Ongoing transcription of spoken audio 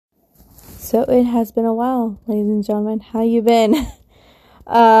So it has been a while, ladies and gentlemen. How you been?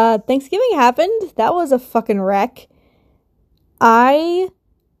 Thanksgiving happened. That was a fucking wreck. I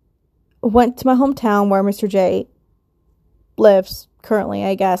went to my hometown where Mr. J lives currently,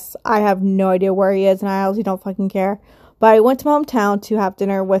 I guess. I have no idea where he is, and I honestly don't fucking care. But I went to my hometown to have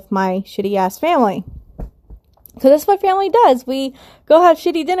dinner with my shitty-ass family. Because that's what family does. We go have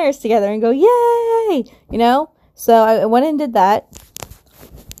shitty dinners together and go, yay! You know? So I went and did that.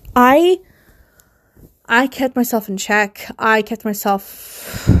 I kept myself in check. I kept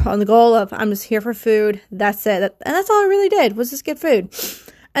myself on the goal of, I'm just here for food. That's it. And that's all I really did, was just get food.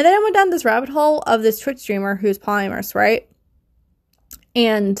 And then I went down this rabbit hole of this Twitch streamer who's polyamorous, right?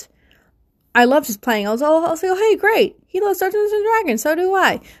 And I loved his playing. I was like, oh, hey, great. He loves Dungeons and Dragons. So do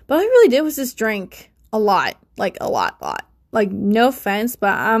I. But all I really did was just drink a lot. Like, a lot. Like, no offense,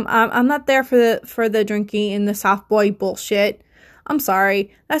 but I'm not there for the drinking and the soft boy bullshit. I'm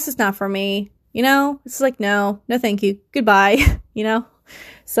sorry. That's just not for me. You know? It's like, no thank you. Goodbye. You know?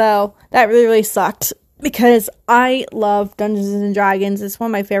 So, that really, really sucked. Because I love Dungeons and Dragons. It's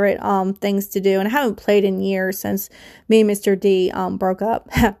one of my favorite things to do. And I haven't played in years since me and Mr. D broke up.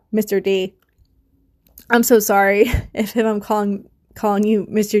 Mr. D. I'm so sorry if I'm calling you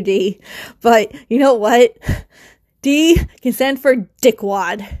Mr. D. But you know what? D can stand for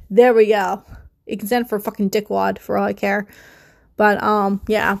dickwad. There we go. It can stand for fucking dickwad for all I care. But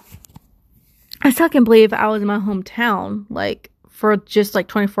yeah. I still can't believe I was in my hometown, like, for just,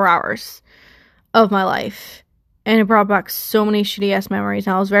 24 hours of my life. And it brought back so many shitty-ass memories,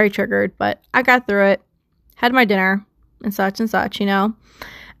 and I was very triggered, but I got through it, had my dinner, and such, you know?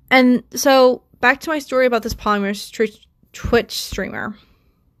 And so, back to my story about this polyamorous Twitch streamer.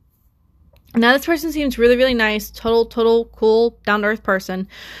 Now, this person seems really, really nice, total cool, down-to-earth person,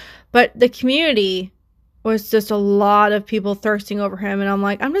 but the community was just a lot of people thirsting over him, and I'm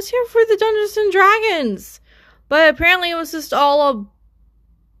like, I'm just here for the Dungeons and Dragons. But apparently it was just all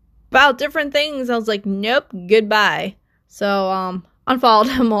about different things. I was like, nope, goodbye. So, unfollowed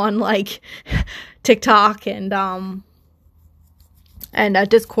him on, TikTok and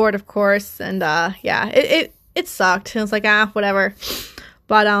Discord, of course. And, yeah, it sucked. And I was like, whatever.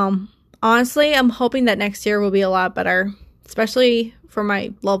 But, honestly, I'm hoping that next year will be a lot better. Especially for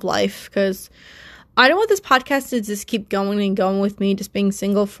my love life, because I don't want this podcast to just keep going and going with me just being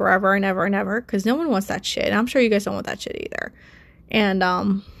single forever and ever and ever, because no one wants that shit. And I'm sure you guys don't want that shit either.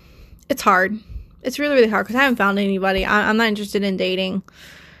 And it's hard. It's really, really hard because I haven't found anybody. I'm not interested in dating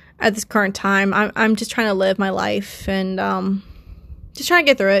at this current time. I'm just trying to live my life and just trying to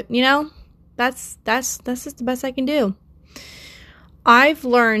get through it, you know? That's just the best I can do. I've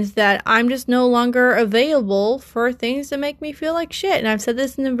learned that I'm just no longer available for things that make me feel like shit. And I've said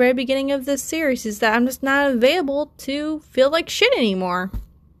this in the very beginning of this series, is that I'm just not available to feel like shit anymore.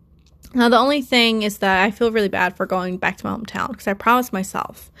 Now, the only thing is that I feel really bad for going back to my hometown, because I promised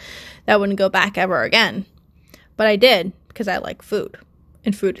myself that I wouldn't go back ever again. But I did, because I like food.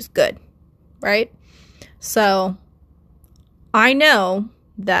 And food is good, right? So, I know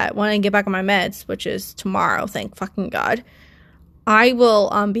that when I get back on my meds, which is tomorrow, thank fucking God, I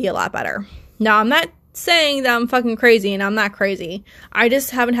will be a lot better. Now, I'm not saying that I'm fucking crazy, and I'm not crazy. I just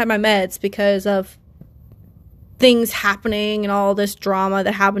haven't had my meds because of things happening and all this drama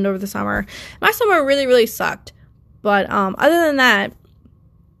that happened over the summer. My summer really, really sucked. But other than that,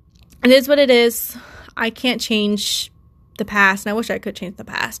 it is what it is. I can't change the past, and I wish I could change the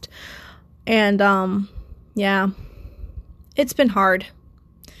past. And, yeah, it's been hard.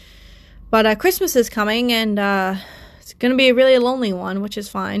 But Christmas is coming, and it's going to be really a lonely one, which is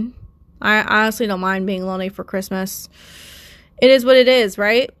fine. I honestly don't mind being lonely for Christmas. It is what it is,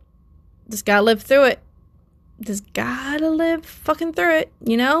 right? Just gotta live through it. Just gotta live fucking through it,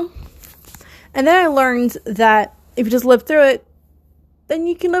 you know? And then I learned that if you just live through it, then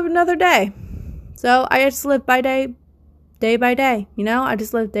you can live another day. So I just live by day by day, you know? I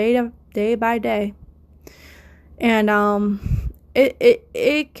just live day by day. And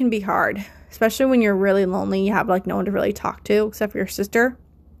it can be hard. Especially when you're really lonely, you have, no one to really talk to, except for your sister.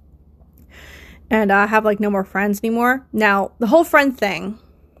 And I have, no more friends anymore. Now, the whole friend thing,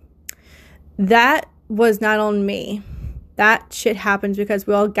 that was not on me. That shit happens because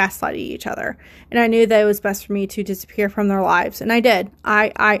we all gaslighted each other. And I knew that it was best for me to disappear from their lives. And I did.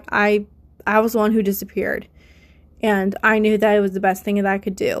 I was the one who disappeared. And I knew that it was the best thing that I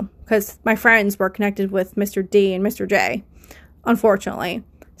could do. Because my friends were connected with Mr. D and Mr. J, unfortunately.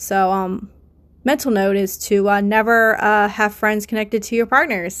 So, mental note is to never have friends connected to your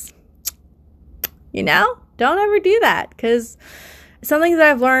partners. You know? Don't ever do that. Because something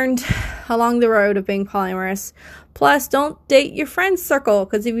that I've learned along the road of being polyamorous. Plus, don't date your friend's circle,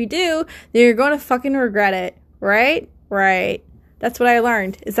 because if you do, then you're going to fucking regret it. Right? Right. That's what I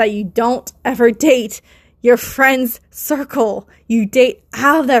learned, is that you don't ever date your friend's circle. You date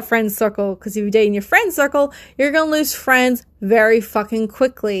out of that friend's circle, because if you date in your friend's circle, you're going to lose friends very fucking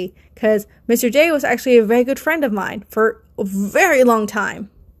quickly, because Mr. J was actually a very good friend of mine for a very long time.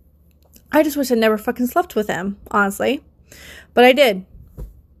 I just wish I never fucking slept with him, honestly. But I did.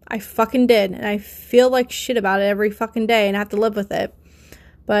 I fucking did. And I feel like shit about it every fucking day and I have to live with it.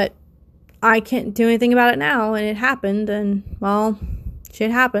 But I can't do anything about it now, and it happened, and, well,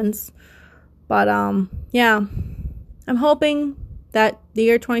 shit happens. But, yeah. I'm hoping that the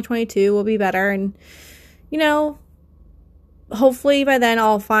year 2022 will be better, and, you know, hopefully by then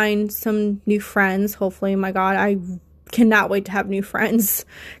I'll find some new friends. Hopefully, my God, I cannot wait to have new friends,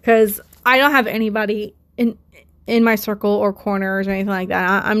 because I don't have anybody in my circle or corners or anything like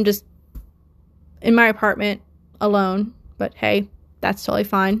that. I'm just in my apartment alone, but hey, that's totally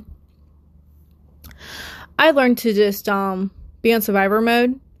fine. I learned to just be on survivor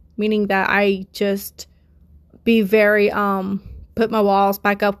mode, meaning that I just be very put my walls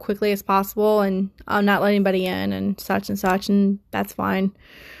back up quickly as possible, and not let anybody in and such, and that's fine.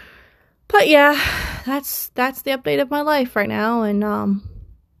 But yeah, that's the update of my life right now, and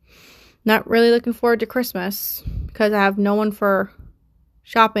not really looking forward to Christmas because I have no one for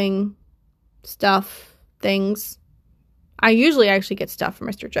shopping stuff, things. I usually actually get stuff from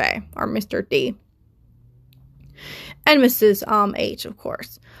Mr. J or Mr. D. And Mrs. H, of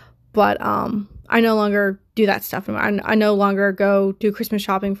course. But I no longer do that stuff anymore. I no longer go do Christmas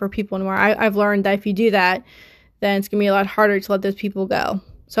shopping for people anymore. I've learned that if you do that, then it's going to be a lot harder to let those people go.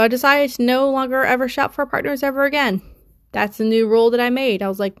 So I decided to no longer ever shop for partners ever again. That's the new rule that I made. I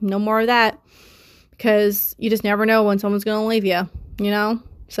was like, no more of that. Because you just never know when someone's going to leave you, you know?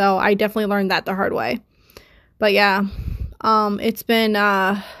 So I definitely learned that the hard way. But yeah, it's been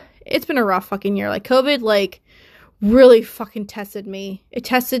a rough fucking year. Like, COVID, like, really fucking tested me. It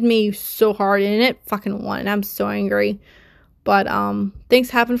tested me so hard, and it fucking won, and I'm so angry. But things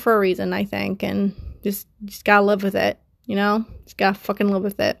happen for a reason, I think, and just gotta live with it, you know? Just gotta fucking live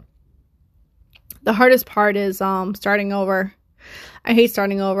with it. The hardest part is starting over. I hate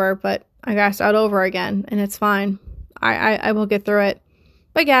starting over, but I gotta start over again, and it's fine. I will get through it.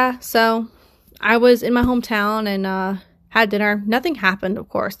 But yeah, so I was in my hometown and had dinner. Nothing happened, of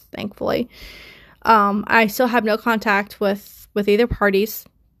course, thankfully. I still have no contact with either parties,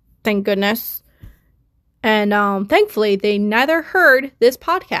 thank goodness. And thankfully, they neither heard this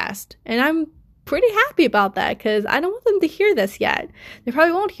podcast, and I'm pretty happy about that, because I don't want them to hear this yet. They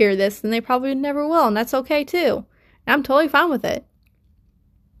probably won't hear this, and they probably never will, and that's okay too. And I'm totally fine with it.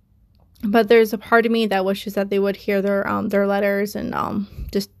 But there's a part of me that wishes that they would hear their letters and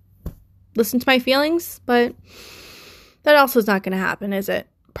just listen to my feelings, but that also is not going to happen, is it?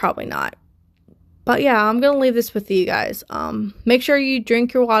 Probably not. But yeah, I'm going to leave this with you guys. Make sure you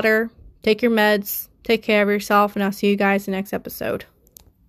drink your water, take your meds, take care of yourself, and I'll see you guys in the next episode.